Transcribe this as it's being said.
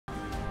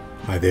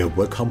Hi there,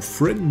 welcome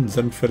friends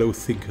and fellow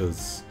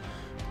thinkers.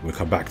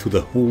 Welcome back to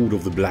the Hold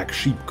of the Black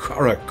Sheep,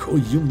 Qara,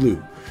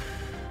 Qoyunlu.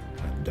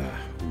 And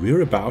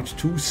we're about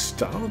to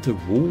start a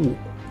war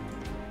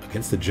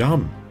against the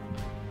Ajam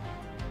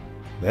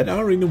that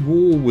are in a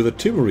war with the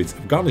Timurids,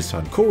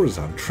 Afghanistan,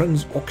 Khorasan,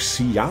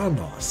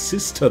 Transoxiana,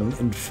 Sistan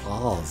and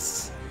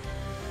Fars.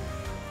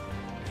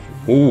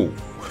 Oh.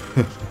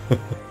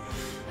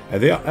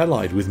 And they are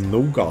allied with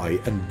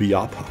Nogai and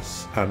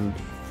Biapas, and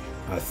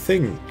I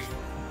think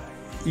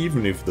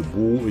even if the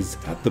war is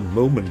at the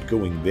moment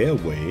going their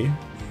way, you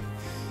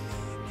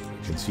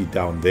can see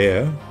down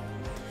there,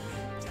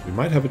 we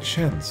might have a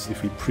chance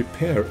if we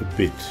prepare a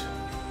bit.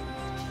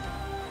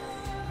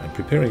 And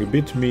preparing a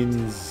bit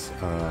means,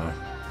 yeah,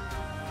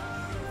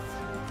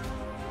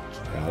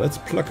 let's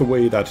pluck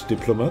away that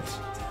diplomat.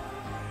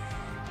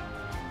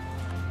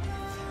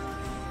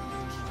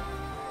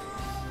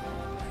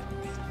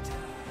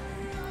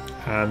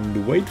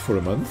 And wait for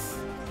a month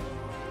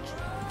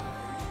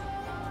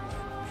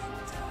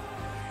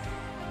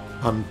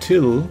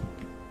until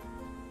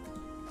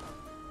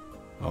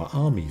our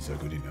armies are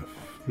good enough.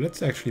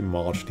 Let's actually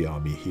march the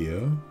army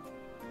here.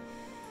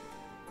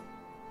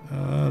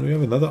 And we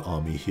have another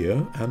army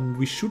here, and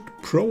we should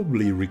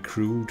probably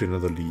recruit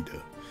another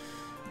leader.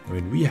 I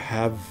mean, we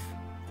have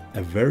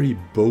a very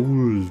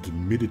bold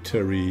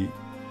military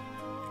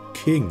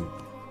king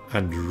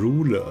and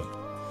ruler,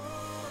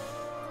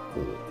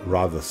 or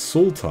rather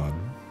sultan,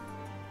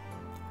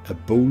 a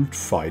bold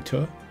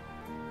fighter.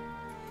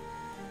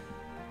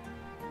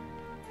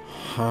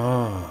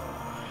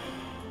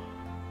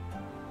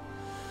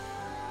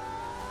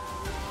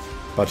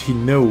 But he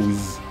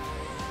knows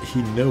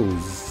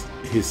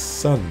his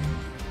son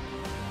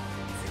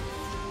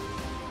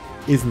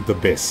isn't the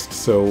best,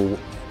 so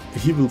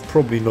he will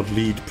probably not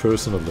lead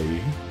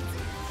personally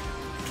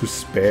to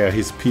spare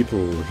his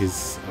people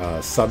his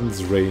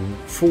son's reign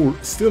for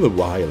still a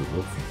while.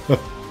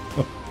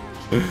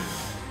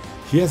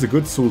 He has a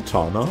good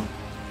sultana,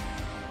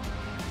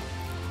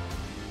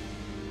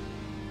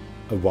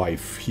 a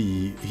wife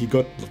he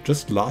got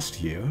just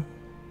last year,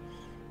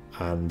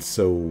 and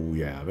so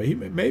yeah,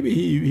 maybe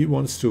he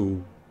wants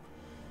to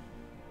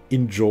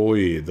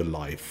enjoy the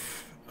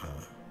life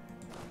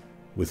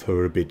with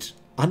her a bit,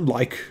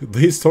 unlike the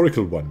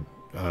historical one.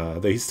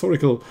 The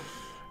historical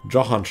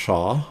Jahan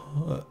Shah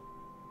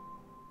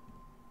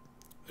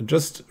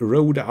just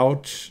rode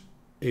out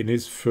in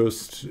his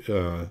first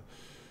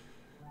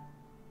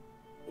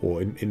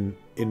or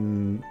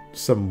in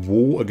some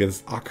war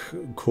against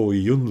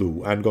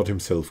Qoyunlu and got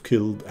himself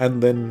killed,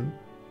 and then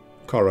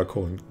Qara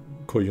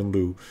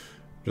Qoyunlu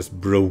just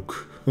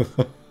broke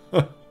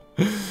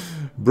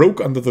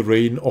under the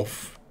reign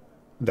of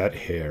that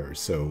heir.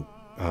 So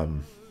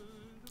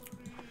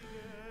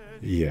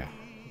yeah,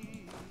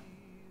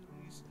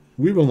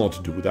 we will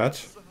not do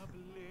that.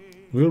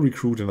 We'll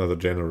recruit another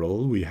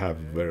general. We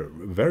have a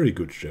very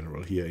good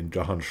general here in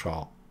Jahan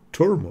Shah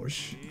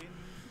Turmush.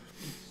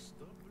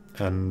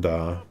 And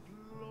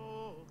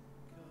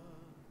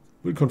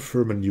we'll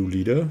confirm a new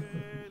leader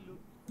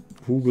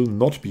who will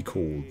not be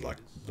called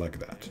like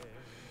that.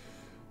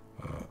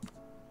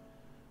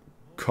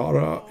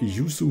 Qara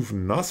Yusuf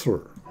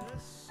Nasr.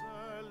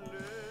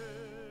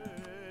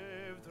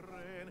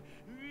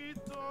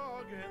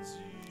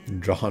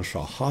 Jahan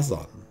Shah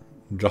Hassan.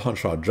 Jahan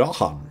Shah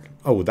Jahan.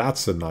 Oh,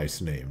 that's a nice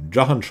name.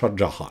 Jahan Shah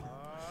Jahan.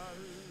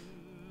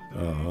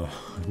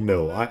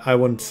 No, I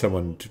want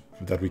someone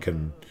that we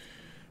can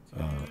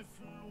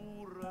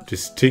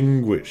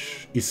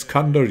distinguish.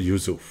 Iskandar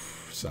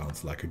Yusuf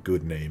sounds like a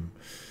good name.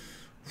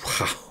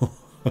 Wow.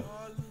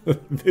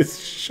 This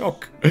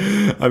shock.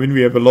 I mean,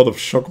 we have a lot of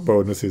shock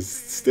bonuses.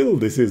 Still,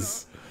 this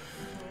is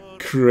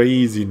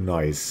crazy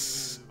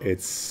nice.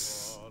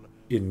 It's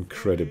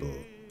incredible.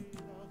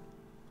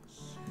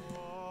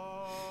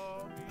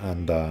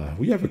 And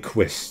we have a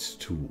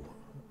quest to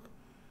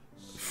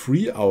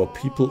free our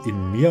people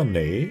in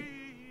Myanmar.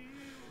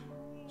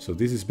 So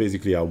this is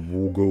basically our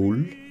war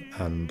goal,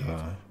 and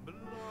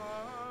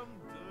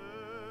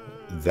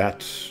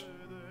that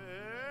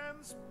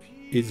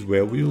is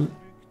where we'll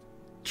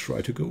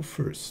try to go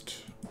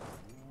first.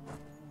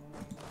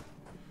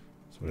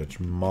 So let's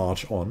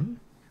march on.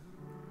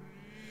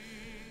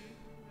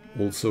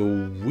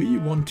 Also, we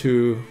want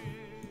to...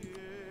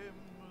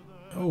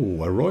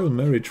 Oh, a royal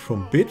marriage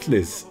from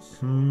Bitlis.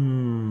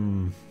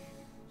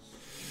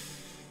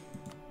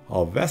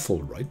 Our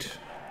vassal, right?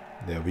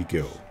 There we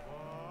go.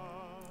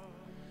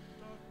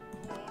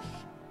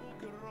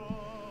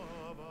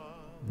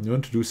 We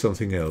want to do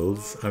something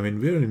else. I mean,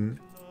 we're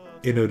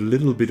in a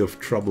little bit of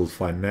trouble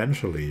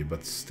financially,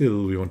 but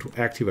still we want to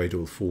activate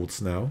all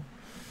forts now.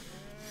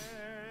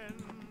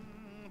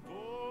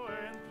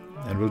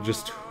 And we'll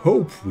just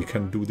hope we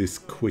can do this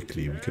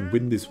quickly. We can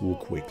win this war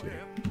quickly.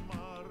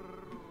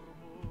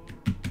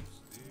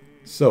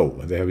 So,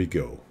 there we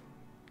go.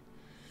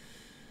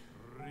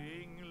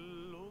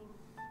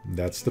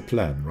 That's the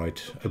plan,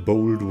 right? A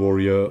bold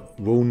warrior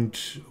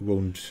won't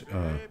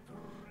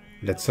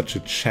let such a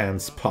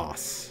chance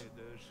pass.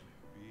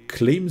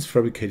 Claims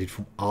fabricated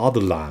from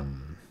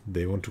Ardalan.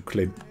 They want to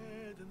claim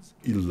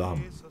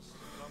Ilam.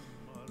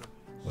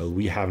 Well,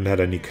 we haven't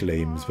had any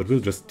claims, but we'll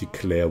just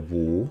declare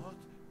war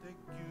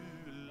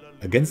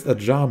against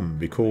Ajam,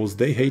 because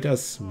they hate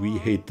us, we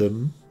hate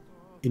them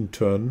in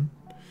turn.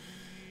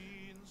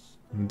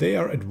 They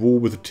are at war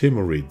with the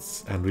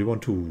Timurids, and we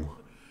want to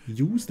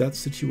use that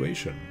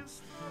situation.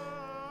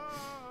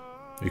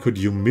 We could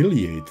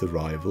humiliate the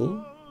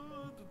rival.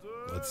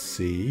 Let's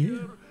see.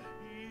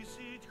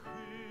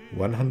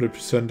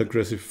 100%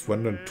 aggressive,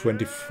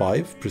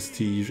 125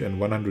 prestige,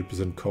 and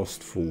 100%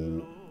 cost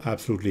for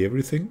absolutely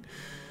everything.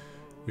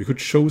 We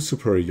could show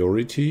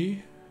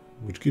superiority,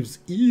 which gives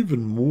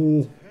even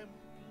more,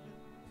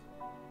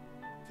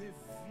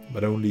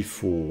 but only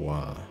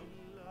for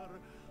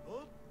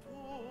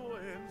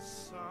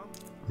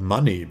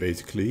money,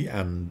 basically,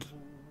 and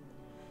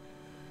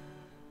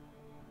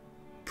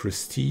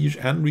prestige,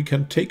 and we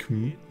can take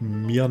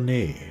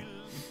Mianais.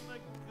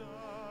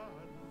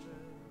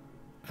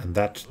 And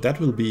that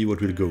will be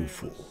what we'll go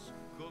for.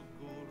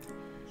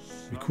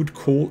 We could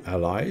call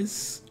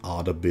allies.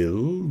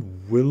 Ardabil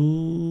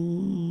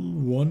will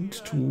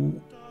want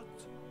to...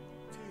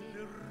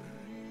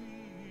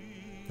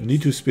 I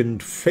need to spin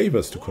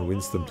favors to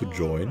convince them to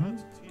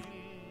join.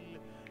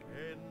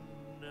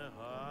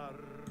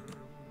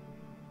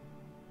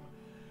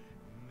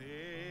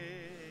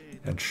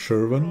 And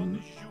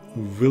Sherwan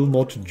will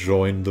not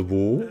join the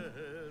war.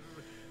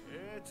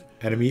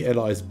 Enemy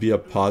allies Bir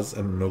Paz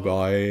and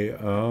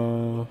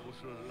Nogai.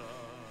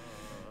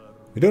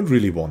 We don't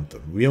really want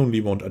them. We only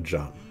want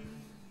Ajam.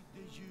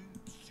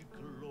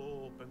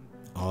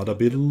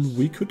 Ardabil,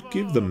 we could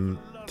give them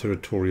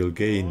territorial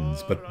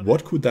gains, but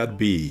what could that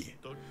be?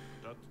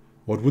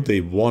 What would they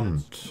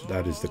want?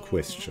 That is the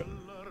question.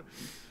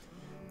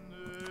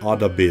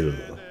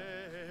 Ardabil.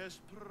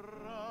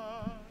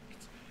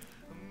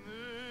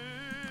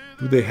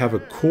 Do they have a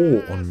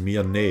core on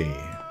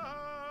Mianais?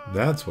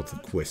 That's what the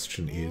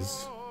question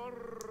is.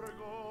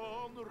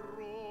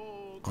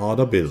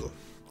 Ardabil.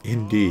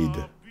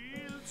 Indeed.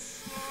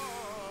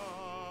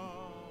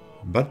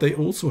 But they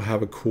also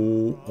have a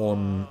core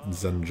on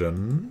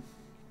Zanjan.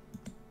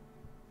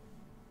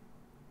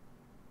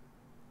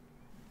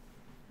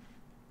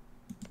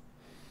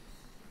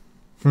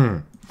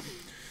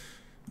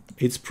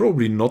 It's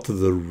probably not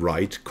the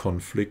right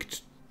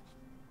conflict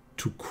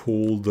to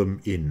call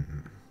them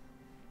in.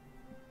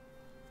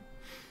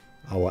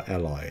 Our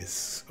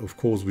allies. Of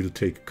course, we'll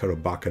take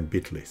Karabakh and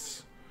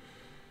Bitlis.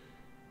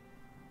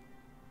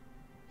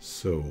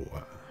 So,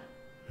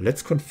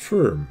 let's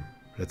confirm.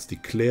 Let's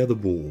declare the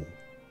war.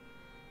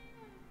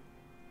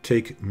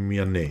 Take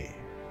Mianais.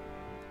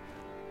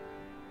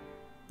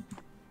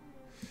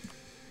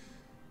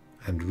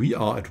 And we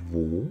are at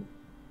war.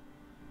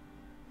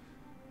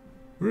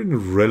 We're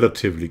in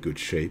relatively good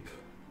shape.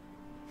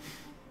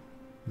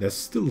 There's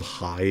still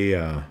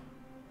high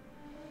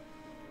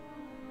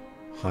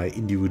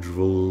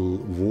individual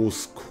war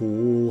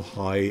score,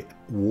 high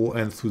war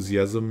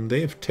enthusiasm.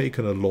 They have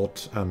taken a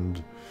lot,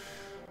 and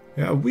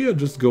yeah, we are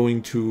just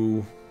going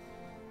to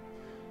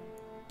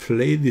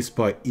play this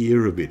by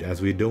ear a bit,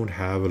 as we don't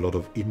have a lot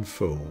of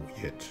info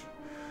yet.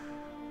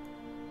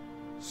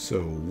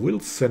 So we'll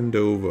send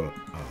over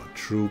our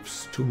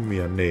troops to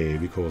Mianais,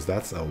 because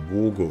that's our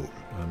war goal,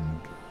 and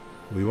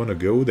we want to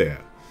go there.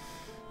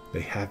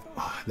 They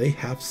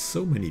have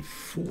so many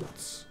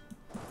forts.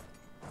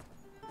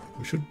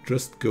 We should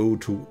just go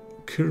to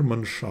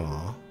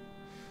Kermanshah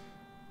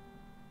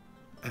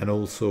and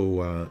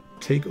also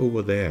take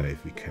over there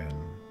if we can.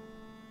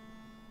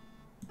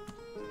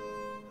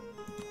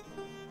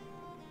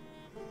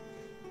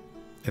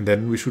 And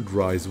then we should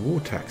rise war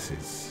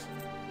taxes.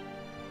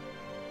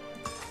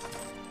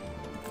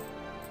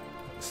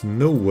 There's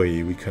no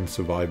way we can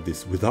survive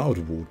this without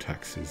war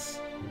taxes.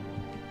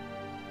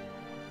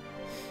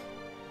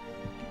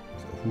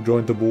 So who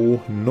joined the war?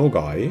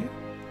 Nogai,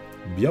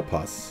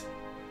 Biapas,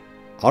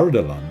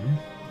 Ardalan,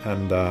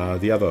 and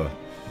the other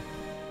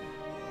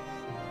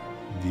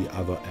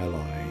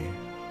ally,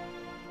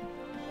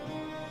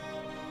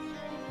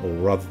 or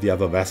rather the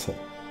other vassal.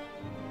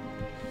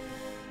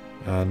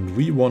 And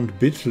we want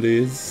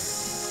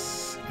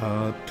Bitlis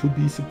to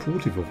be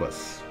supportive of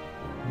us.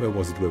 Where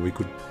was it where we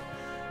could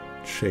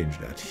change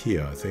that?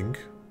 Here, I think.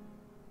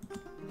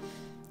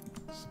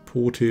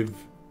 Supportive,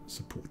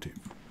 supportive.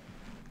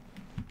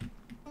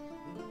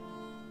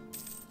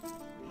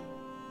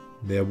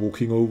 They're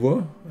walking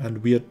over,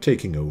 and we are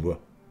taking over.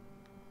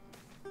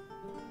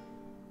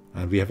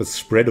 And we have a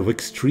spread of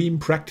extreme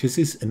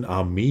practices in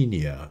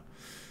Armenia.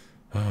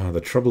 Ah,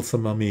 the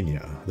troublesome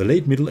Armenia. The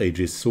late Middle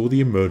Ages saw the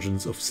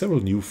emergence of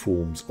several new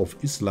forms of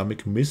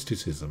Islamic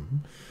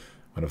mysticism,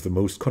 one of the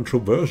most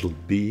controversial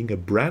being a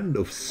brand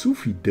of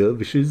Sufi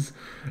dervishes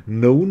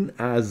known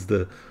as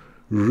the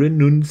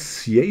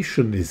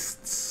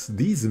renunciationists.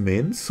 These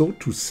men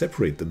sought to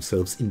separate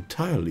themselves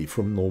entirely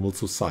from normal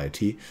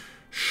society,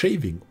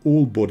 shaving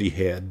all body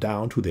hair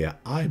down to their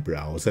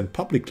eyebrows and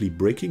publicly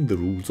breaking the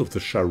rules of the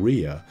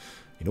Sharia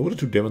in order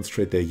to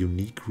demonstrate their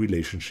unique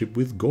relationship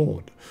with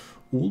God.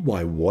 all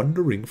while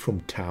wandering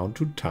from town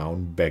to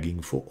town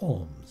begging for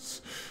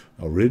alms.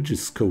 Our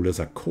religious scholars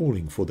are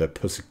calling for their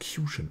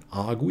persecution,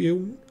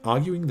 arguing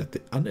that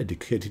the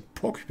uneducated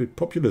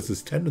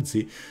populace's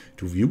tendency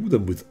to view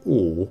them with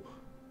awe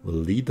will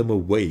lead them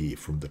away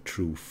from the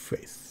true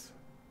faith.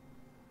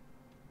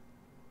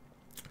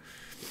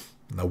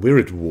 Now we're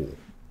at war,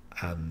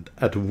 and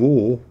at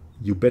war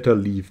you better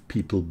leave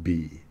people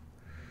be.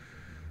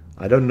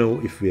 I don't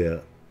know if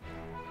we're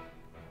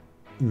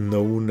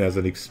known as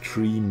an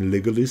extreme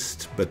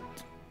legalist, but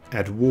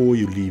at war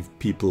you leave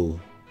people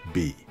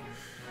be.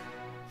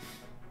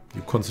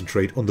 You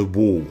concentrate on the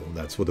war.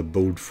 That's what a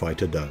bold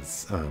fighter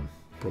does.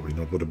 Probably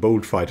not what a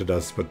bold fighter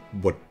does, but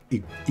what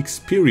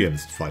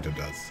experienced fighter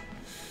does.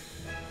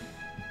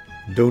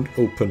 Don't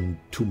open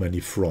too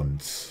many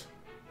fronts.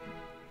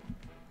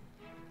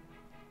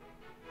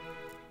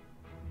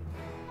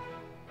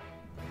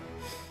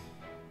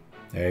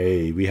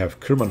 Hey, we have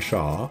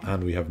Kermanshah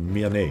and we have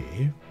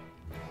Mianeh.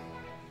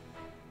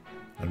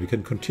 And we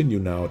can continue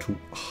now to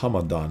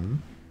Hamadan.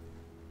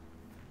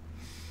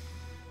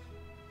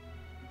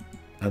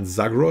 And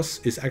Zagros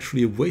is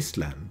actually a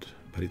wasteland,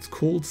 but it's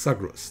called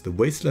Zagros, the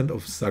wasteland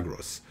of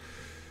Zagros.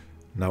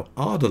 Now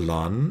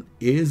Ardalan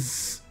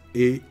is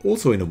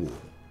also in a war.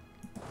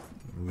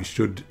 We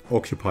should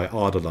occupy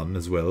Ardalan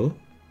as well.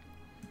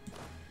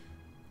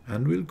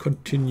 And we'll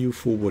continue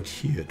forward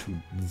here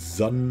to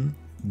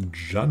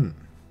Zanjan.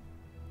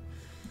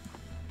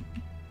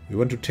 We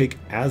want to take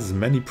as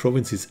many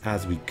provinces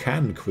as we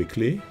can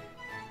quickly.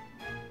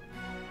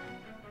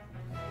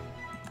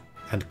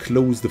 And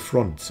close the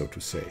front, so to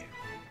say.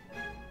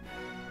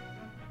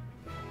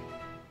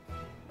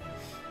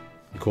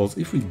 Because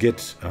if we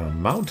get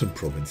mountain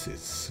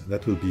provinces,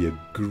 that will be a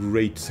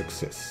great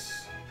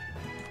success.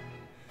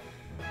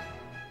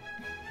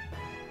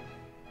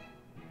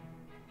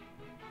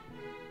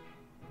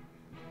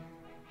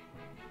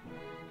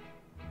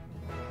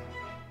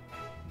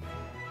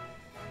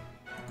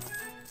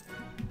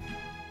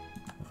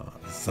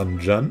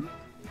 Sanjan.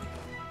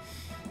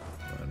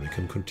 And we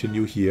can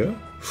continue here.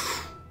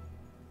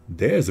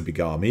 There's a big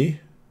army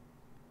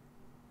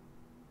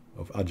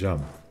of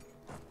Ajam.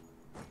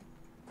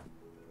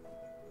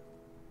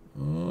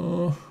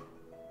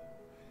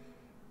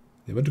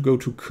 They want to go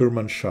to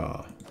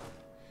Kermanshah.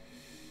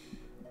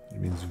 It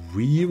means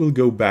we will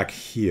go back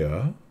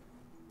here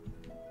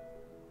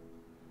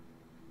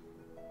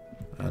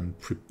and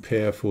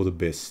prepare for the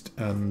best.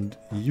 And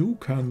you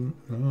can...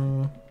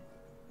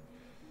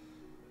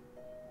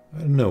 I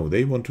don't know,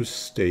 they want to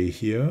stay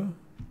here.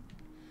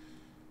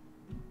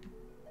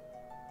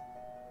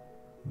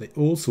 They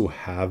also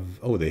have...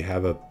 Oh, they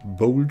have a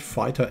bold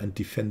fighter and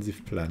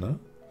defensive planner.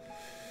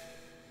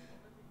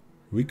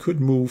 We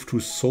could move to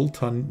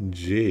Sultan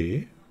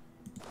J.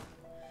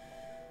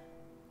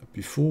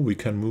 Before we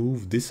can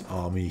move this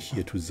army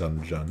here to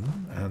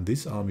Zanjan. And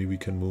this army we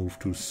can move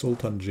to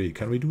Sultan J.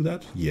 Can we do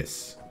that?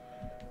 Yes.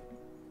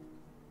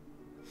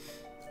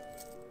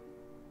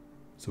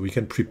 So we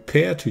can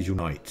prepare to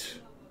unite.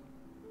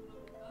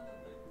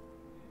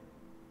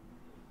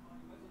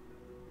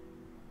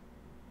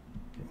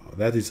 Wow,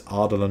 that is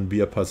Ardalan,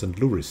 Biapas and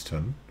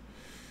Luristan.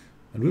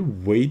 And we'll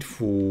wait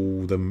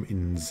for them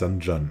in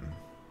Zanjan.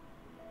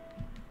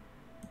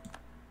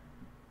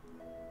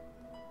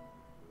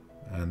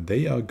 And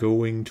they are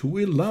going to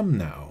Ilam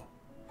now.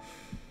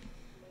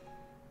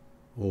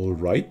 All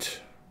right.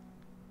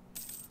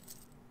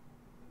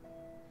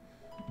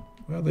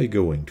 Where are they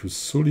going? To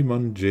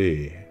Suleiman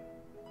J.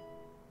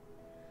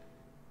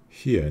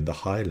 Here in the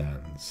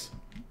highlands.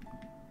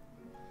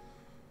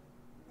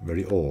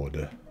 Very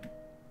odd.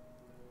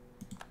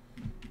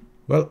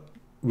 Well,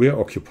 we are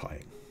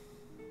occupying.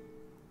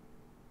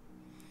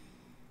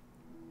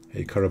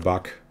 Hey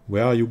Karabakh,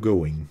 where are you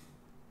going?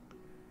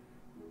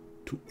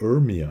 To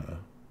Urmia.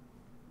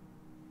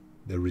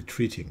 They're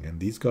retreating, and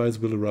these guys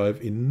will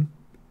arrive in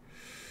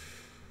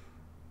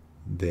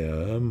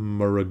their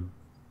Maranje.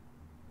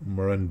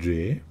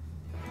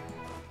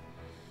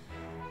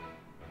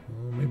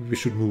 Maybe we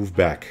should move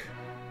back.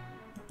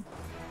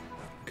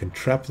 We can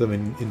trap them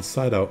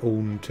inside our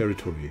own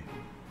territory.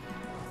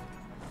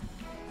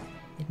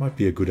 That might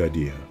be a good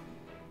idea.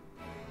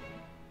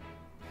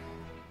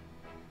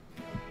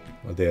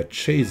 Well, they are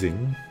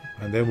chasing,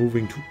 and they're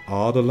moving to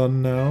Ardalan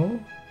now.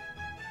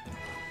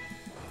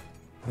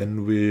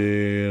 Then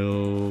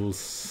we'll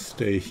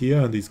stay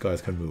here and these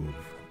guys can move.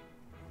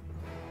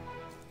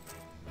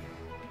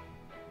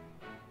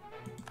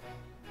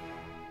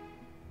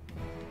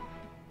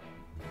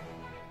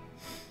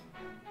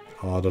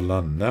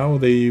 Ardalan. Now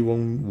they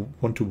won't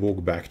want to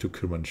walk back to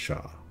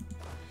Kermanshah.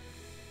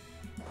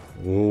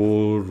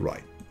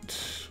 Alright.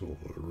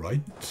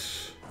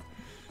 Alright.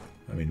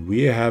 I mean,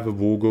 we have a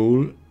war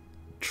goal.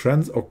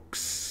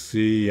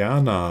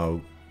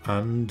 Transoxiana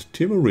and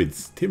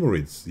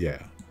Timurids,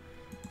 yeah.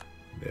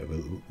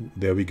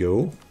 There we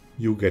go.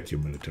 You get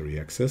your military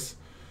access.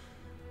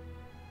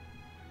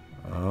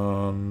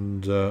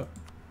 And there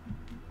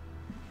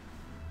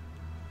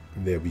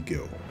we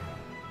go.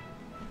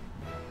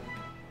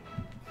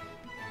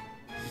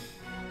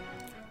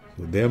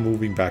 So they're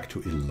moving back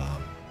to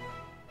Ilam.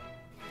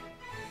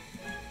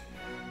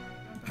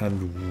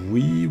 And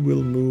we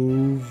will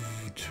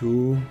move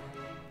to...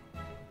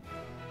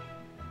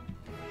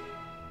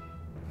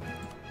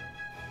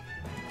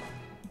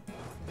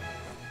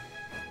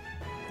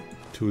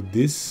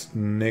 this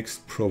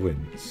next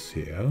province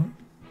here.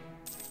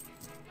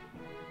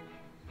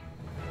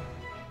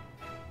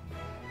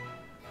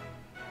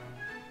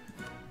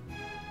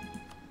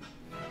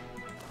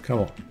 Come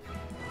on.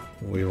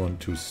 We want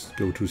to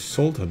go to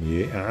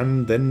Sultaniye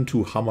and then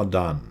to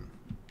Hamadan.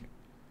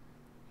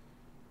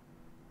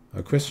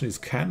 The question is,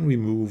 can we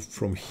move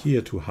from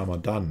here to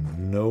Hamadan?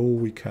 No,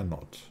 we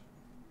cannot.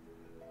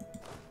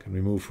 Can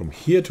we move from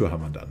here to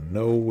Hamadan?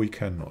 No, we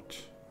cannot.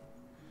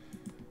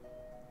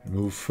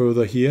 Move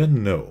further here?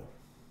 No.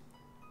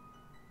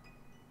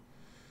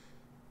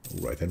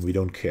 Alright, then we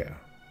don't care.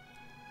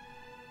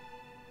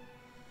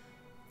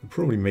 We'll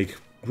probably make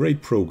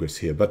great progress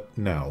here, but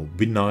now,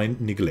 benign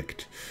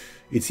neglect.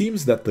 It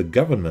seems that the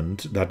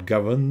government that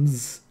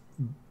governs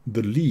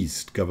the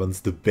least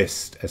governs the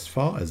best as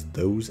far as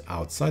those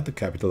outside the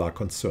capital are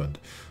concerned.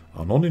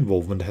 Our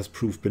non-involvement has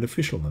proved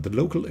beneficial and the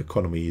local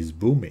economy is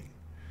booming.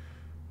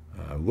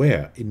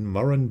 Where? In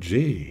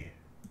Maranje.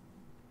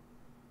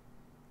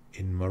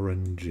 In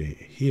Maranje.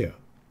 Here.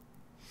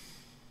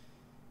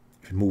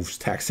 If it moves,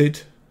 tax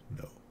it?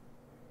 No.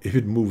 If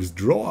it moves,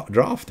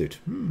 draft it?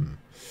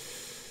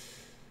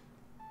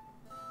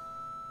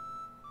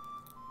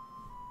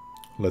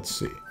 Let's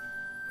see.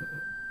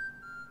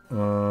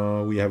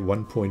 We have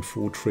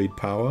 1.4 trade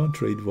power,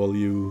 trade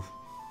value.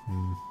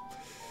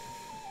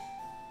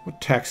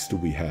 What tax do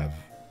we have?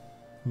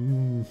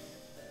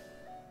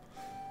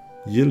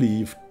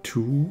 Yearly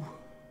 2.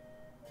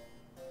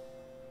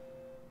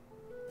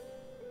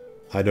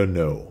 I don't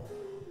know.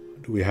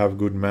 Do we have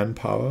good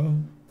manpower?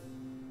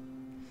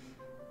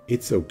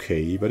 It's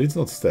okay, but it's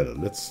not stellar.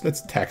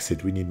 Let's tax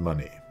it. We need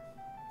money.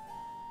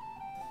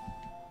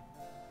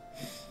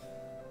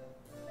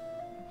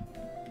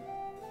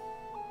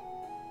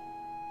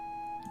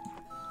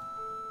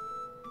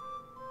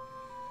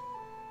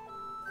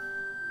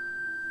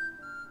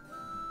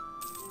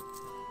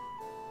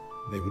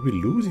 They would be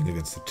losing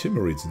against the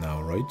Timurids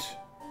now, right?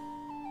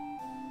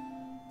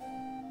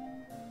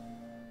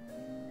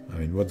 I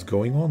mean, what's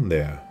going on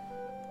there?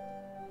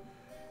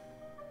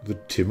 The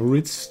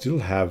Timurids still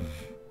have...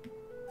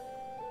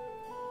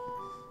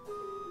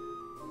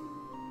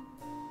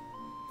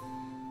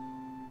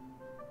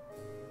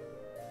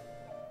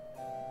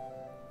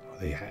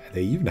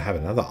 They even have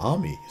another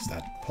army. Is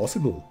that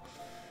possible?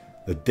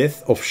 The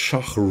death of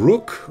Shah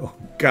Rukh? Oh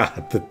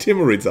god, the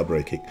Timurids are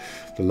breaking.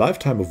 The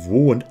lifetime of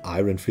war and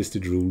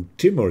iron-fisted rule,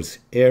 Timur's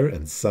heir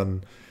and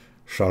son,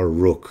 Shah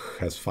Rukh,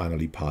 has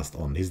finally passed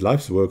on. His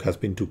life's work has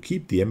been to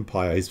keep the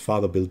empire his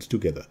father built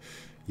together,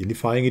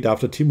 unifying it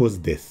after Timur's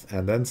death,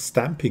 and then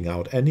stamping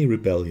out any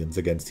rebellions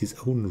against his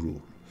own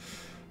rule.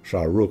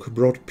 Shah Rukh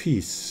brought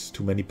peace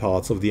to many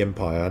parts of the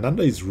empire, and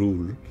under his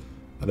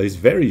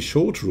very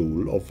short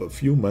rule of a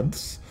few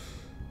months,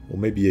 or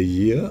maybe a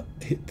year,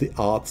 the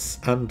arts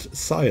and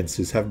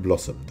sciences have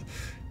blossomed.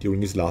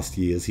 During his last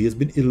years, he has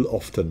been ill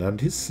often, and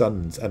his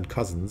sons and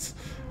cousins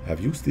have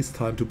used this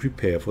time to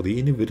prepare for the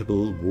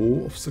inevitable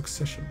war of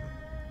succession.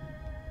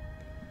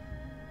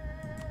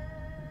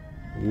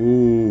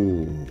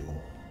 Ooh.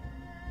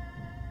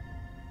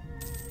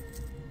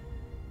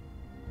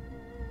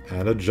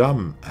 And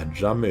Ajam.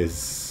 Ajam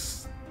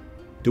is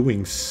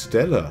doing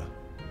stellar.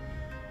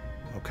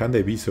 How can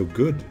they be so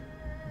good?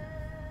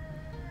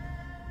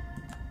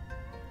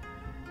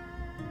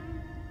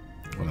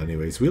 Well,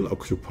 anyways, we'll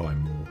occupy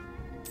more.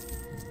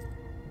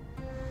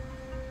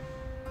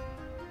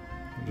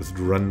 Just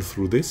run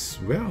through this.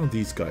 Where are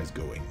these guys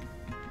going?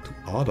 To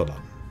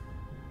Ardalan.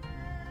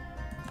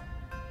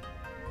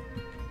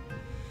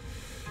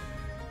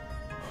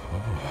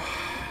 Oh.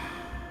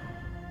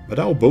 But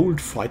our bold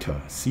fighter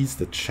sees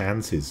the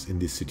chances in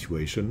this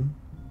situation.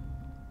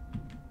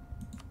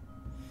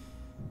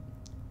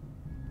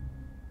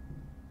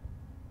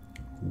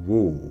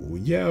 Whoa,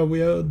 yeah,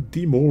 we are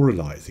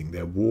demoralizing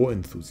their war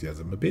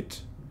enthusiasm a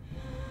bit.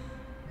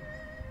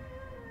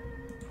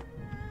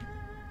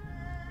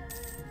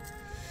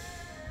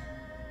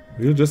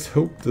 We'll just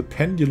hope the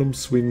pendulum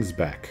swings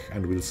back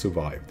and we'll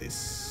survive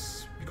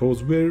this.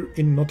 Because we're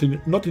not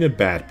in a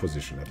bad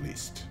position, at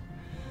least.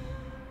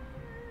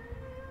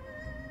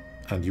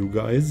 And you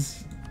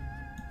guys?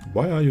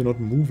 Why are you not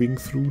moving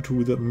through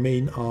to the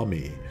main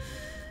army?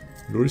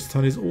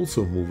 Nuristan is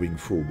also moving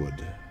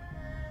forward.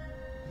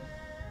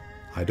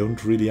 I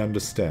don't really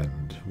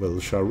understand. Well,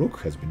 Shah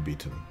Rukh has been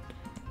beaten.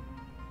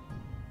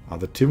 Are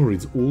the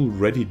Timurids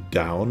already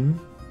down?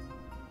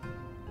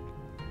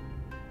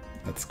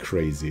 That's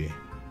crazy.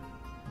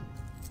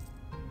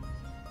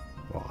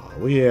 Wow,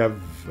 we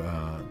have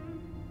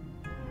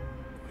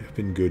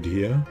been good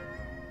here.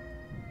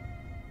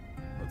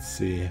 Let's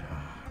see.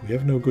 We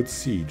have no good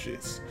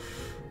sieges.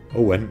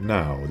 Oh, and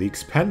now the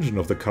expansion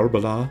of the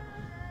Karbala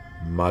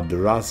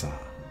Madrasa.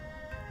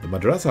 The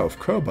Madrasa of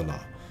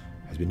Karbala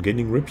has been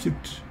gaining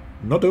repute.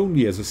 not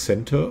only as a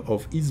center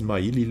of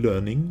Ismaili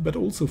learning, but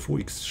also for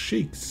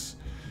sheikhs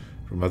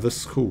from other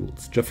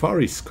schools.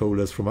 Jafari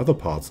scholars from other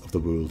parts of the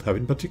world have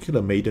in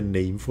particular made a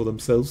name for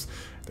themselves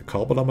at the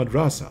Karbala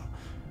Madrasa,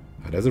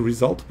 and as a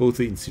result both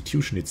the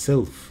institution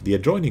itself, the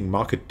adjoining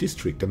market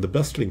district and the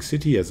bustling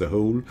city as a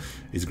whole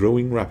is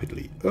growing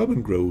rapidly.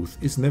 Urban growth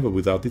is never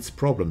without its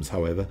problems,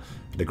 however,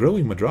 and a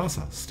growing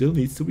madrasa still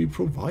needs to be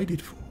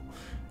provided for.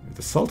 If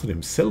the Sultan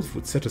himself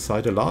would set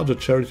aside a larger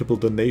charitable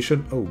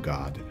donation, oh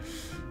God,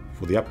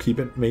 for the upkeep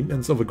and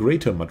maintenance of a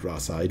greater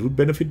madrasa, it would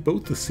benefit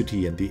both the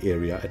city and the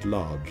area at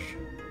large.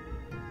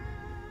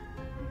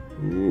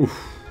 Oof.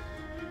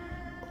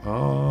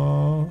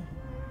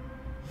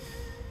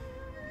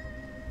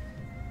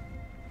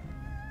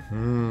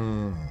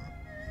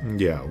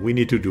 Yeah, we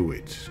need to do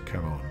it.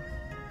 Come on.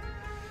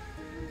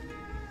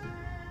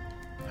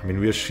 I mean,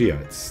 we are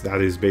Shiites.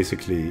 That is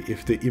basically,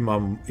 if the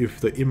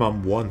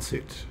Imam wants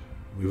it,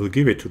 we will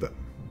give it to them.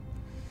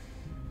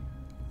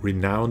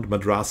 Renowned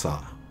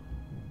madrasa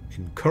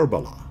in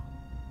Karbala.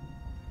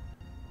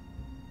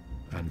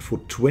 And for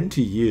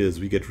 20 years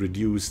we get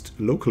reduced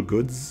local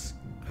goods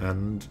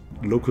and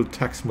local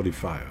tax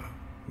modifier.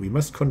 We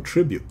must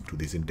contribute to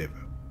this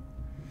endeavor.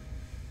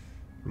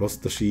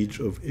 Lost the siege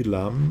of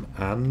Ilam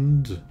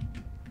and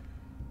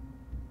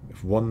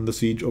have won the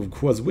siege of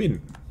Qazwin.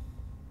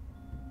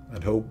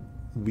 And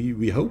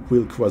we hope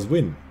we'll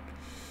Qazwin.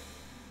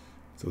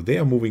 So they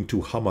are moving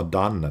to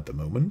Hamadan at the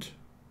moment.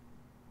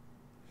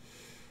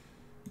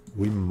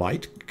 We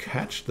might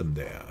catch them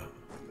there.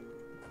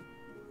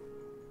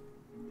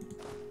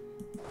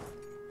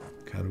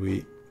 Can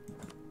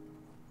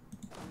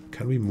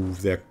we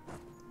move there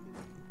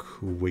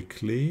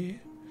quickly?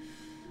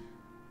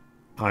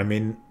 I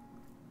mean,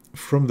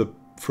 from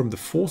the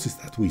forces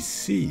that we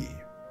see,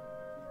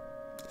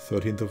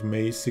 13th of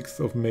May, 6th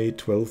of May,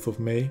 12th of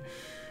May,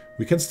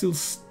 we can still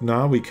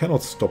now we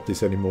cannot stop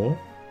this anymore.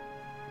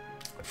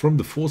 From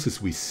the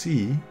forces we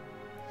see,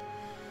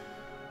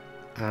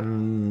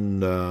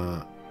 and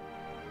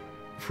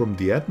from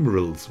the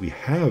admirals we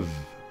have,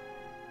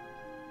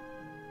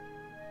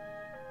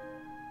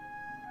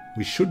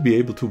 we should be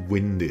able to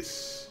win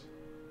this.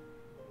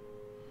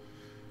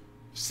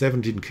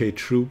 17k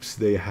troops,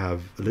 they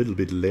have a little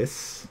bit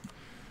less,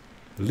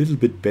 a little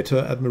bit better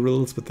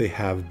admirals, but they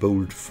have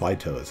bold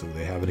fighters, so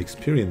they have an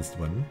experienced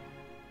one.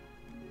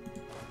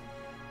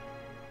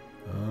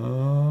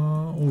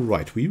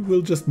 Alright, we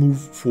will just move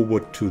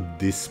forward to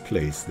this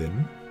place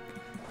then.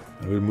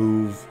 I will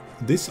move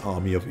this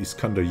army of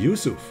Iskandar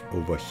Yusuf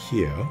over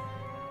here.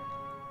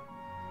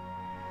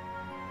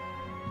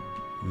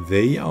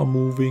 They are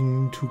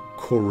moving to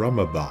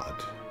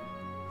Khorramabad.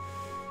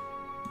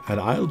 And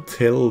I'll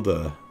tell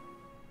the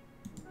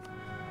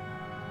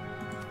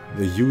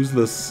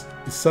useless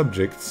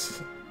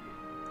subjects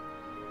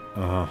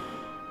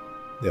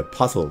they're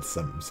puzzled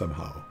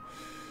somehow.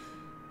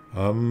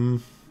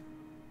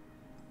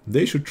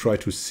 They should try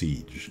to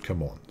siege.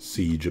 Come on,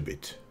 siege a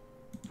bit.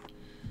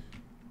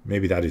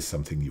 Maybe that is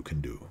something you can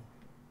do.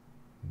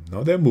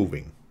 Now they're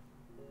moving.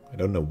 I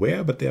don't know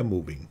where, but they're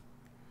moving.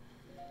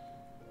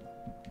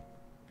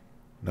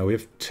 Now we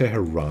have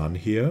Tehran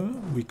here.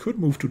 We could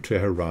move to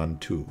Tehran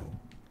too.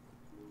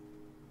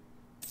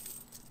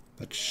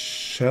 That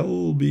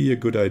shall be a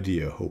good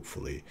idea,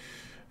 hopefully.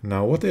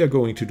 Now what they are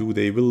going to do,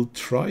 they will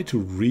try to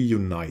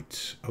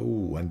reunite.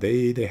 Oh, and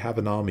they have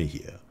an army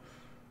here.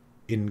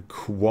 In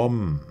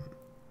Qom,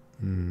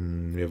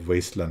 we have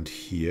Wasteland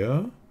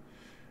here.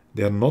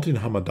 They are not in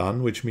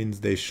Hamadan, which means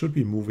they should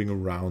be moving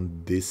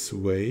around this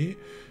way.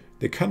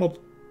 They cannot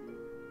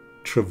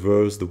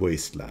traverse the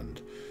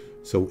wasteland.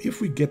 So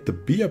if we get the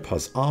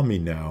Biapas army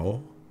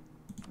now,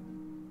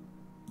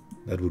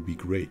 that would be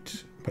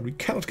great. But we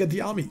cannot get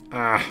the army.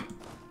 Ah!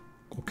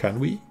 Or can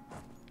we?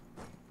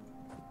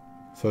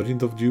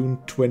 13th of June,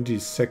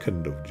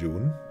 22nd of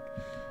June.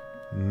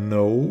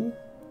 No.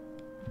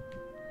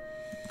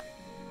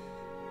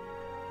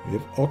 We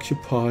have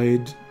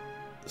occupied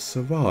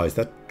Savah. Is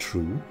that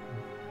true?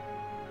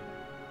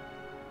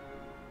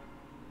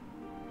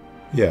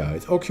 Yeah,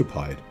 it's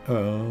occupied.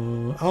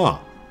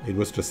 It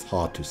was just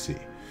hard to see.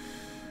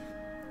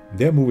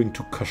 They're moving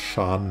to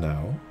Kashan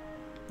now.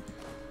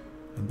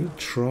 And we'll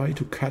try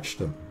to catch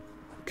them.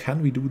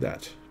 Can we do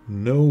that?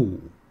 No.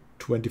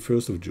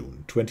 21st of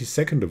June.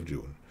 22nd of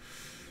June.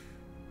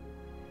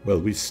 Well,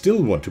 we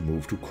still want to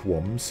move to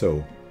Qom,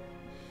 so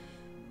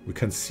we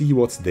can see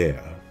what's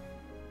there.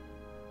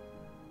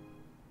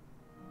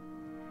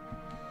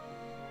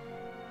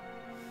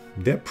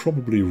 They're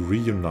probably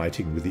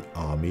reuniting with the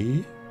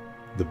army.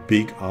 The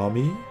big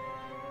army.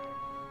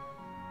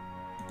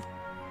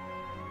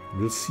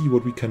 We'll see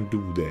what we can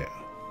do there.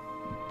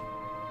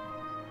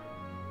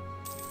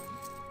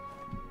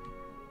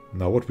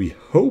 Now what we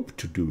hope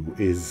to do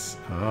is...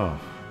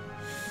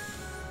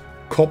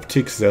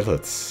 Coptic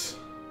Zealots.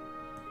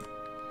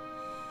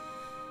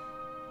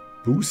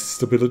 Boost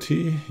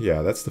stability.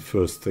 Yeah, that's the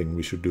first thing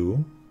we should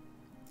do.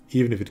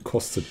 Even if it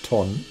costs a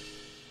ton.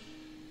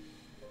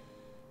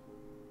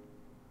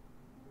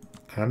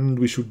 And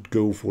we should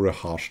go for a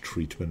harsh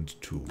treatment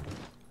too.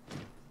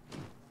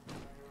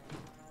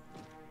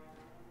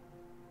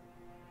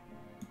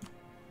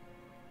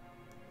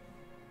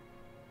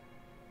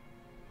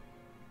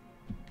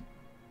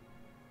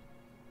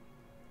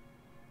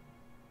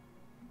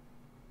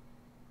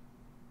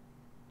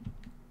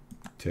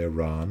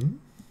 Tehran.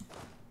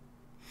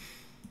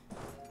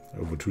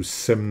 Over to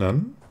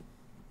Semnan.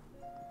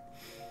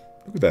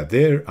 Look at that.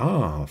 They're...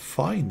 Ah,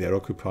 fine. They're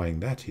occupying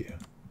that here.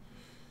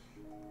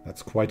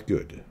 That's quite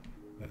good.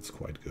 That's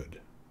quite good.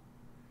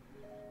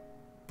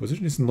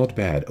 Position is not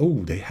bad.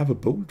 Oh, they have a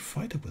bold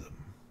fighter with them.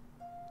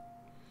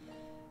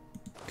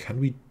 Can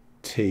we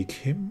take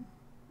him?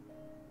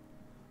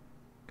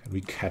 Can we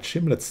catch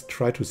him? Let's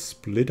try to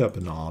split up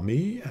an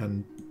army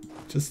and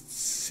just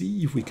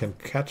see if we can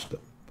catch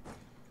them.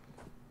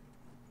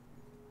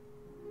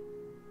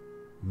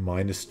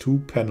 -2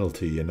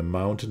 penalty in a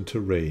mountain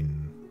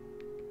terrain.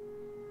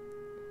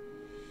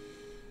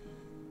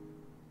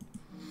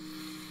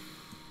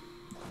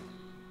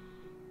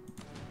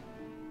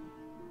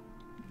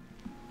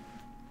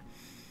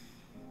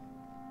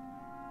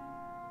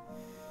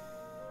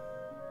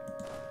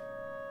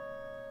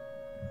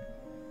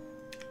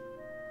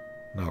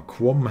 Now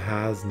Qom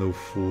has no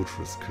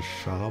fortress.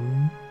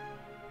 Kasham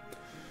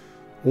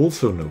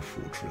also no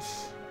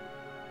fortress.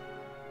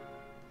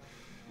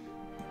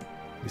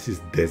 This is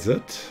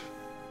desert.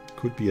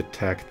 Could be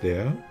attacked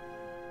there.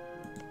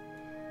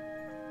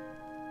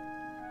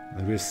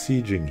 And we're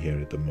sieging here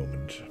at the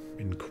moment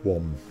in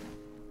Qom.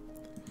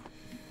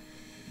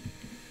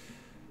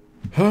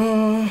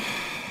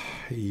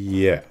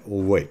 Yeah,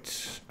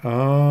 wait.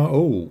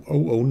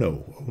 Oh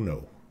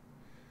no.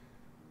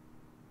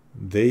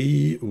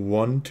 They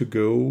want to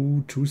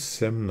go to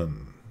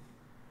Semnan.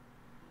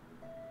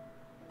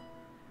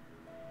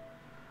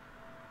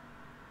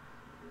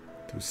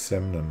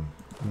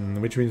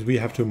 Which means we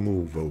have to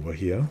move over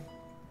here.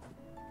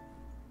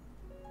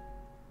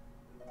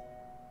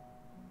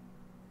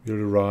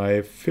 We'll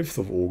arrive 5th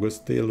of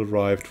August. They'll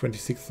arrive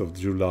 26th of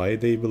July.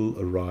 They will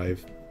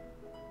arrive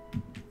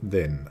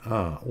then.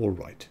 Ah,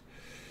 alright.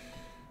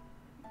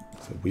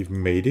 So we've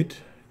made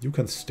it. You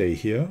can stay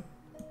here.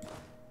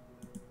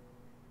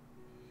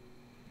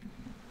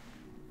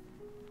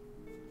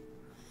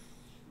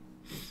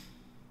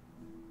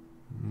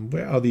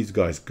 Where are these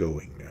guys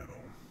going now?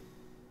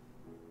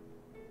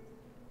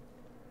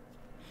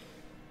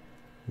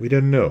 We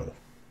don't know.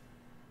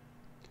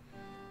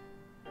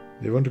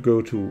 They want to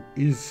go to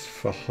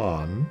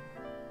Isfahan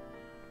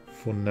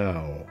for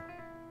now.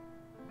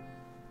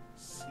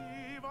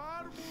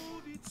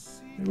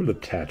 We will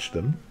attach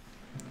them.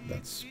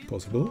 That's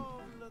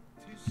possible.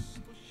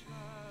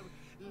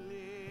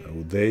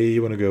 Oh, they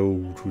want to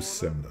go to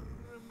Semnan.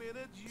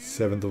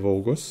 7th of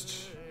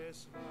August.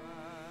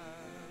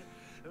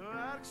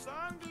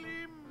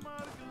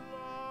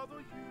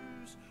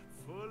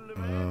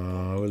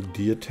 We'll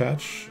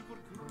detach.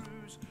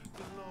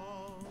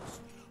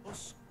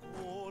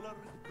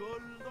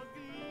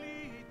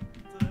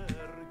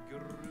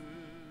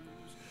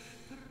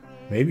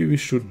 Maybe we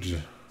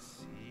should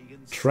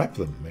trap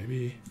them.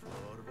 Maybe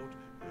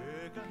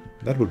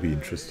that would be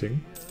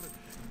interesting.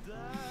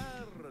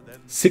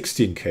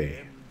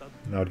 16k.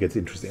 Now it gets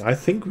interesting. I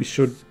think we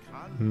should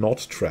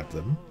not trap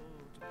them.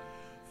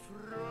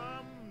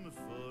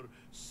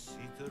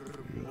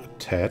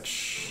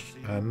 Attach.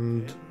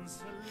 And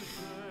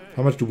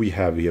how much do we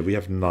have here? We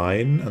have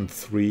 9 and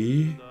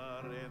 3.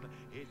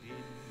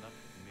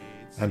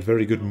 And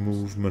very good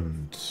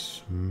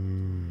movement.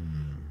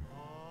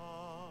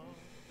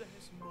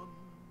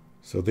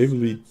 So they will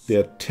be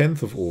there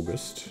 10th of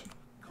August.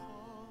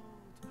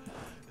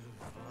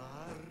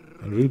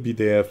 And we'll be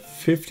there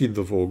 15th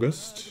of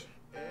August.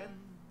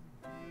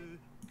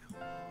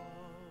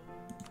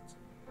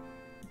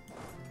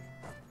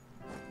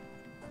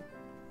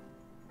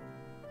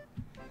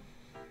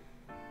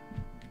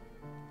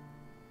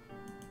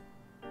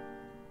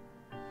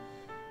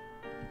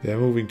 They're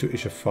moving to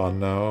Isfahan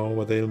now,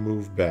 but they'll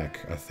move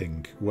back, I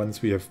think,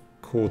 once we have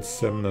caught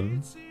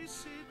Semnan.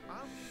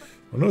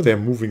 Oh no, they're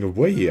moving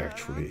away,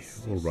 actually.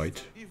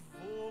 Alright.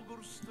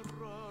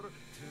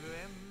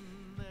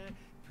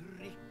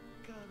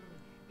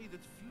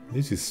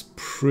 This is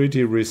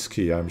pretty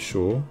risky, I'm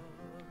sure.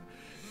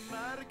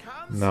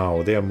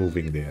 Now, they are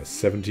moving there.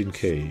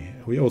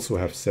 17k. We also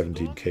have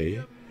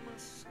 17k.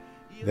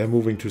 They're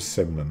moving to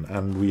Semnan,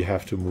 and we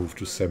have to move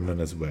to Semnan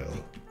as well.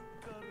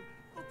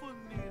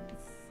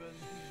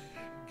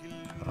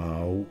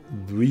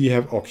 We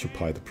have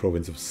occupied the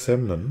province of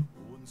Semnan.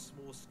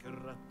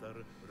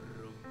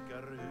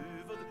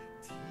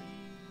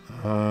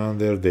 And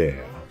they're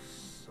there.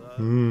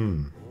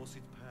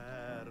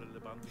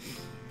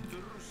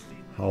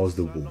 How's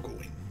the war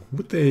going?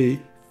 Would they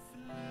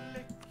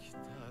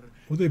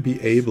be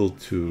able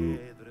to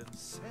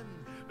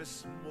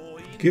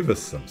give us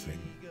something?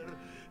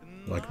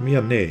 Like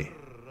Mianeh.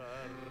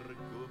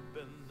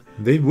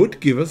 They would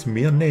give us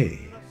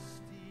Mianeh.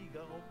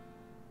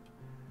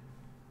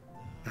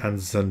 And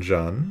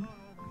Zanjan.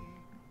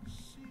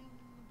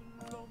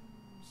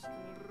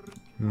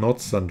 Not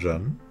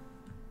Sanjan.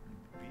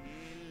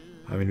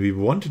 I mean, we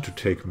wanted to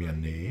take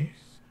Mianne.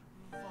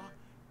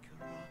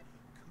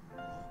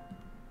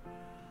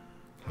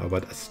 How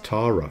about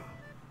Astara?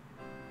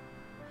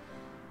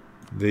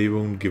 They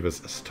won't give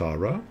us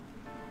Astara.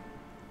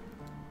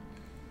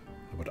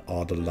 How about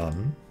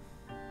Ardalan?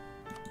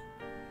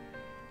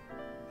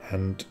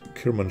 And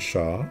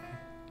Kermanshah.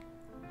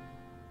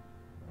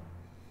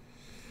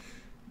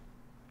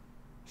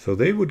 So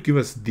they would give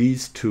us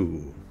these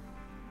two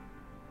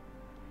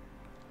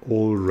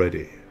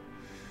already.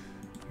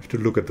 We have to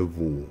look at the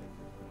war.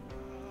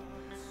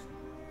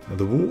 Now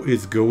the war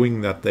is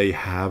going that they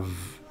have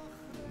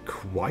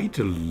quite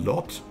a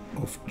lot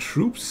of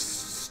troops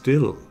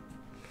still.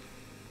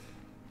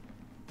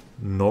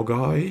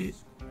 Nogai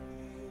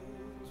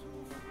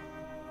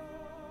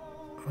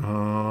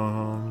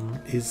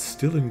is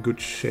still in good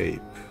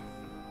shape.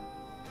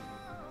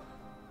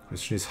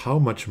 Question is, how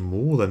much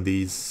more than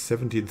these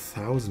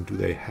 17,000 do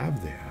they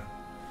have there?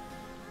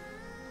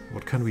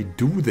 What can we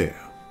do there?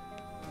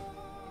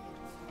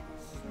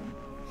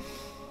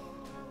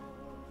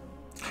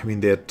 I mean,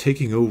 they're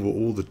taking over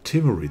all the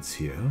Timurids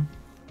here.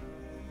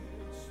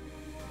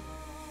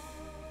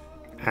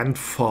 And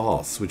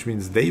Fars, which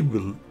means they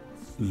will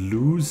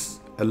lose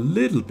a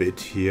little bit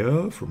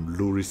here from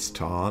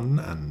Luristan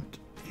and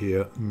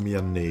here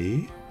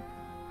Mianne.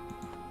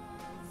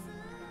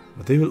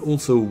 But they will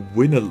also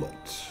win a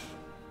lot.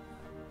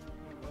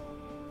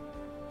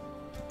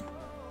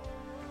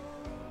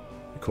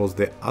 Because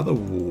their other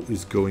war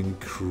is going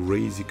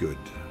crazy good.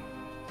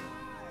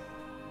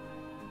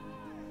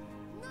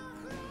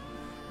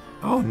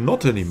 Oh,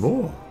 not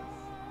anymore.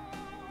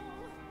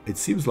 It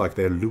seems like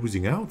they're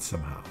losing out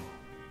somehow.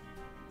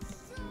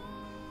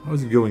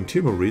 How's it going,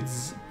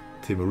 Timurids?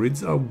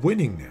 Timurids are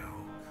winning now.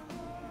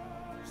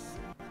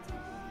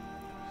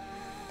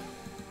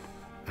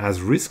 As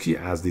risky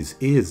as this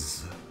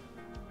is,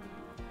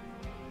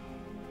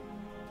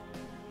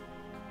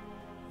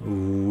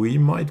 we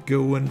might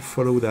go and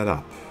follow that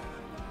up.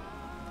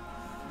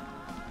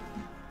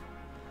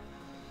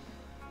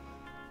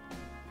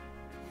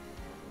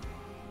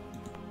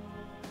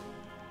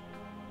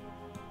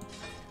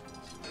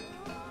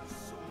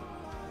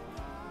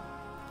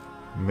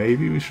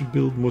 Maybe we should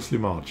build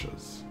Muslim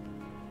archers.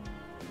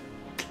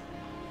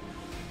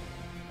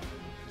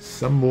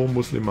 Some more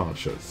Muslim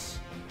archers.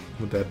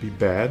 Would that be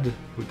bad?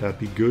 Would that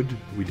be good?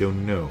 We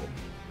don't know.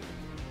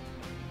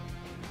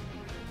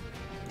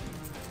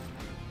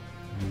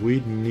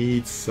 We'd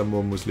need some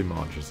more Muslim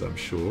archers, I'm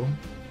sure.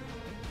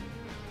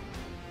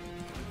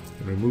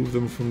 Remove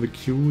them from the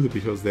queue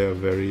because they are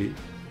very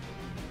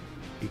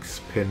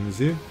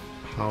expensive.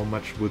 How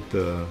much would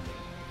the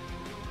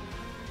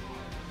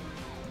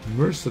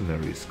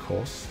mercenaries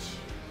cost?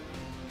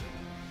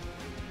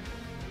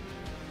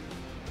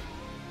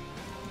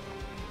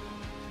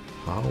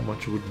 How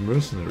much would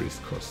mercenaries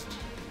cost?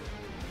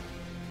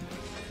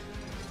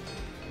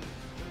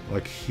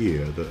 Like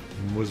here, the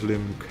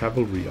Muslim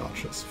cavalry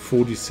archers,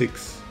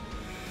 46.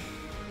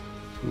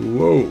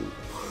 Whoa!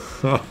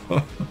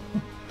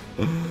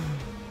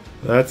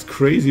 That's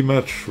crazy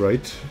much,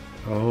 right?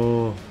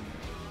 Oh.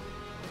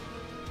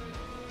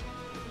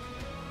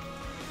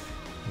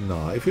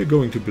 Nah, if we're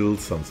going to build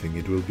something,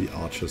 it will be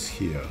archers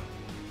here.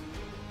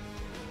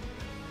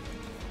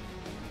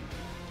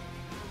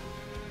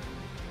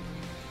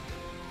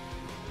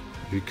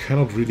 We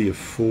cannot really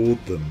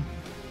afford them.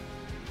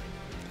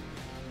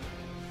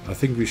 I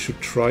think we should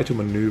try to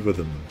maneuver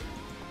them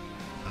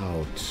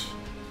out.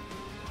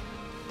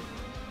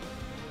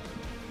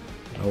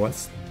 Now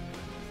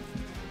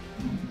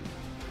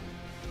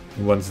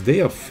once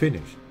they are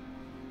finished.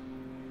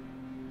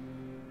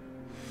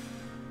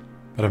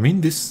 But I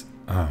mean, this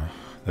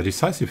the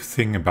decisive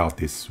thing about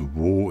this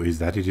war is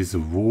that it is a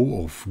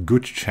war of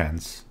good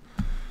chance,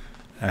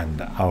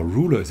 and our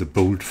ruler is a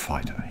bold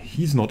fighter.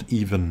 He's not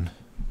even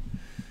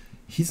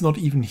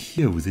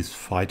here with his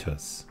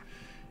fighters.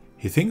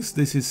 He thinks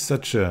this is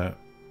such an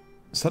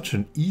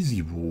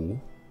easy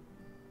war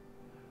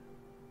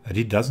that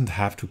he doesn't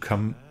have to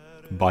come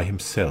by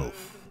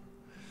himself.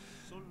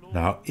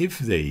 Now, if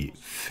they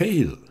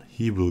fail,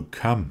 he will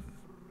come.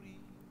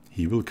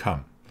 He will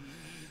come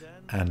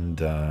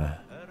and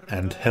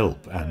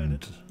help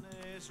and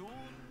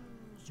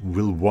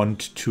will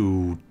want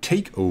to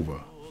take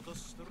over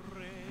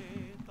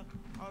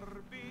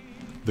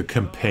the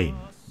campaign.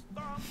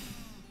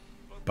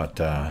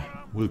 But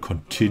we'll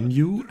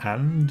continue,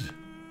 and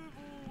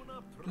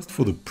just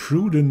for the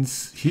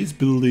prudence, he's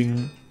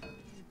building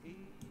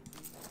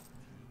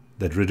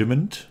that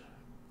regiment,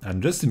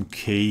 and just in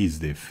case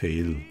they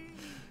fail,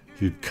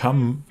 he'll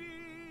come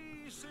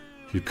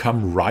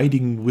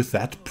riding with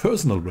that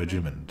personal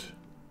regiment.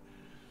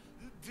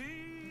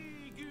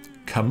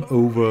 Come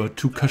over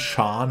to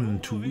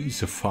Kashan, to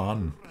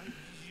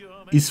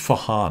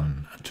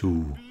Isfahan,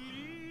 to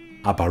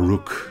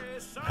Abaruk,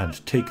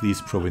 and take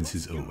these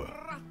provinces over.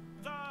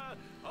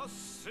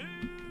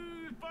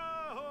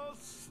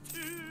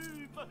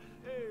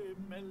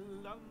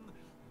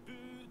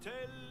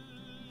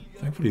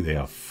 Thankfully they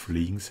are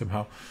fleeing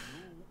somehow.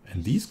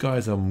 And these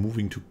guys are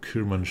moving to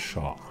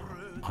Kermanshah.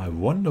 I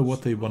wonder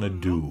what they want to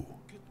do.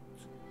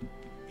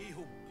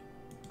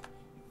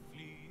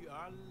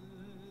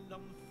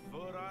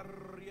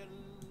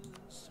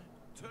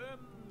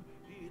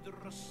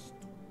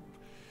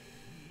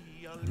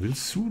 And we'll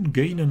soon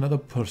gain another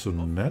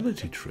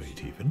personality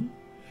trait even.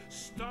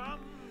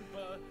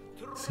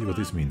 See what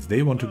this means.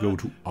 They want to go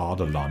to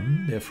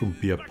Ardalan. They're from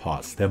Bir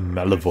Pass. They're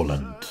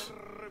malevolent.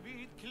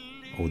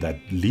 Oh, that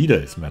leader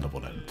is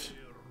malevolent.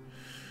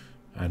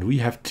 And we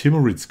have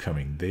Timurids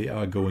coming. They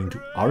are going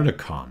to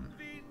Ardakan.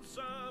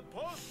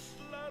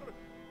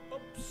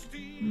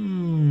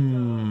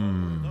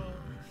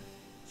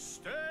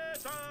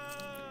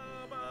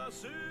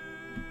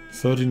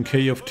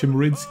 13k of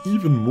Timurids,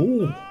 even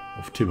more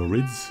of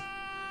Timurids.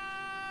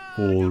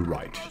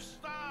 Alright.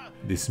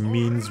 This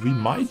means we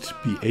might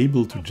be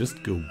able to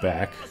just go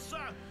back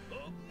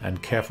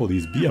and care for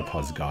these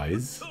Biapas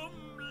guys.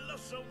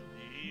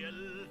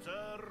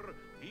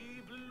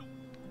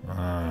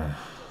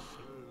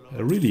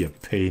 Really a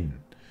pain.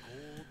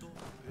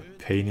 A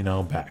pain in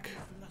our back.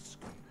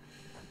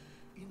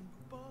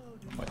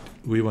 Right,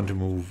 we want to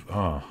move... we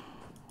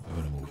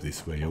want to move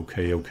this way.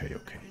 Okay.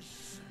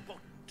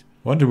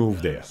 Want to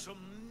move there.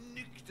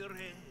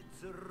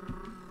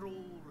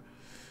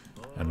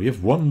 And we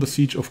have won the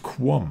siege of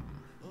Qom.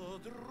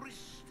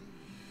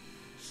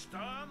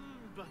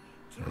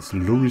 There's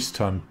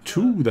Luristan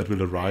 2 that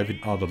will arrive in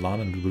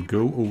Ardalan, and we will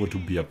go over to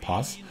Bir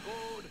Pass.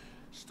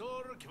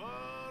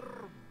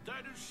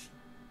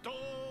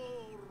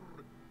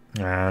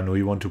 And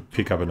we want to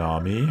pick up an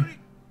army.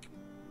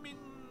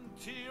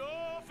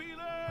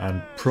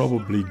 And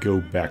probably go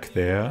back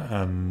there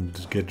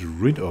and get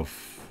rid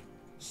of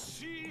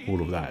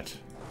all of that.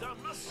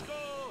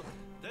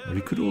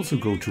 We could also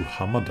go to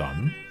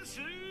Hamadan.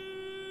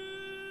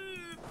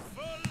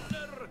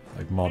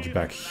 Like march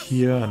back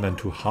here and then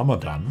to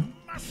Hamadan.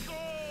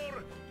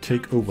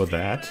 Take over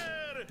that.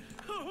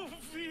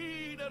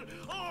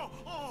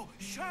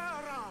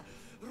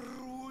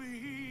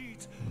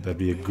 Would that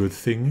be a good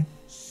thing?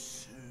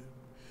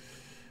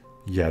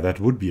 Yeah, that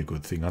would be a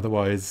good thing.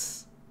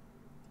 Otherwise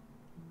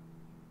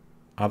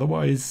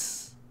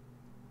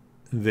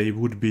they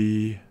would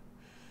be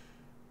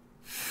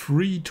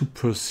free to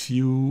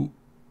pursue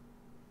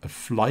a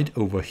flight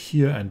over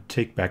here and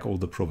take back all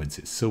the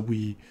provinces. So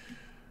we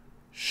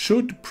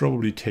should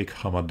probably take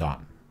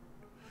Hamadan.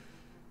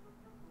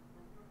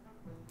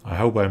 I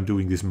hope I'm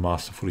doing this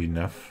masterfully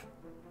enough.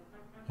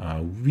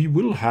 We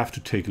will have to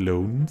take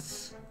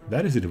loans.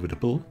 That is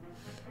inevitable.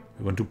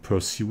 We want to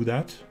pursue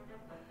that.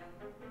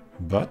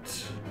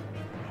 But,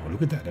 oh,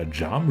 look at that.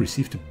 Ajam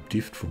received a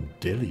gift from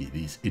Delhi,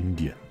 these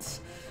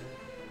Indians.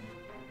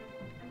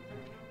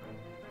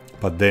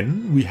 But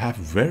then we have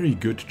very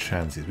good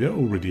chances. We are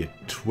already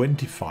at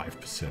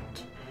 25%.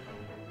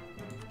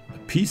 The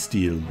peace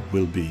deal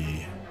will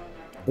be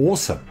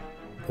awesome.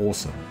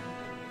 Awesome.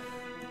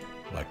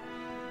 Like,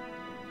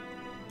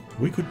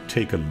 we could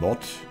take a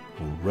lot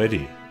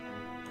already.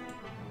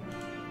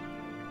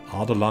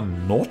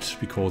 Ardalan not,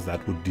 because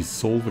that would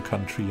dissolve a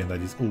country and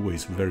that is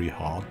always very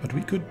hard. But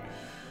we could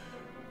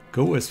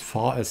go as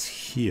far as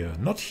here.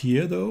 Not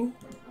here though,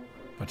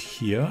 but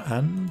here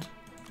and...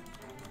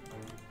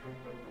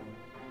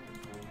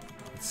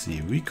 Let's see,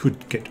 we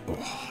could get...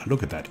 Oh,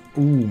 look at that.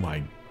 Oh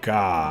my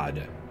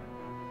god.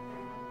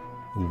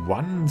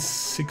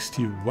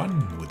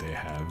 161 would they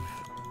have.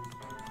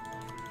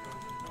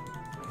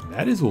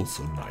 That is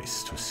also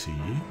nice to see.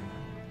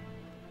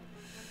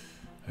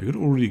 I could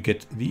already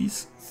get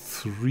these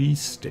 3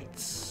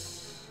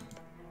 states.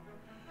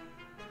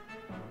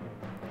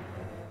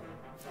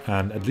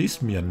 And at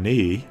least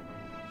Mianeh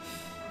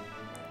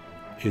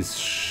is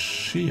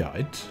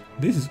Shiite.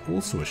 This is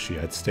also a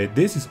Shiite state.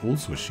 This is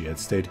also a Shiite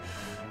state.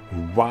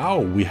 Wow,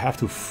 we have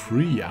to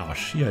free our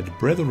Shiite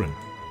brethren.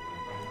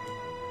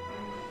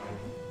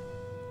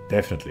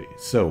 Definitely.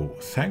 So,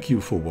 thank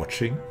you for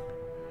watching.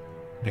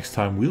 Next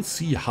time we'll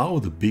see how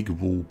the big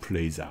war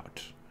plays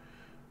out.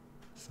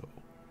 So,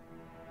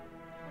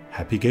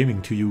 happy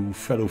gaming to you,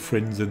 fellow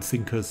friends and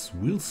thinkers.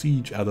 We'll see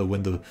each other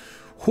when the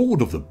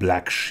horde of the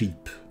black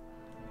sheep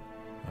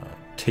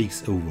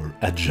takes over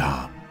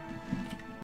Ajam.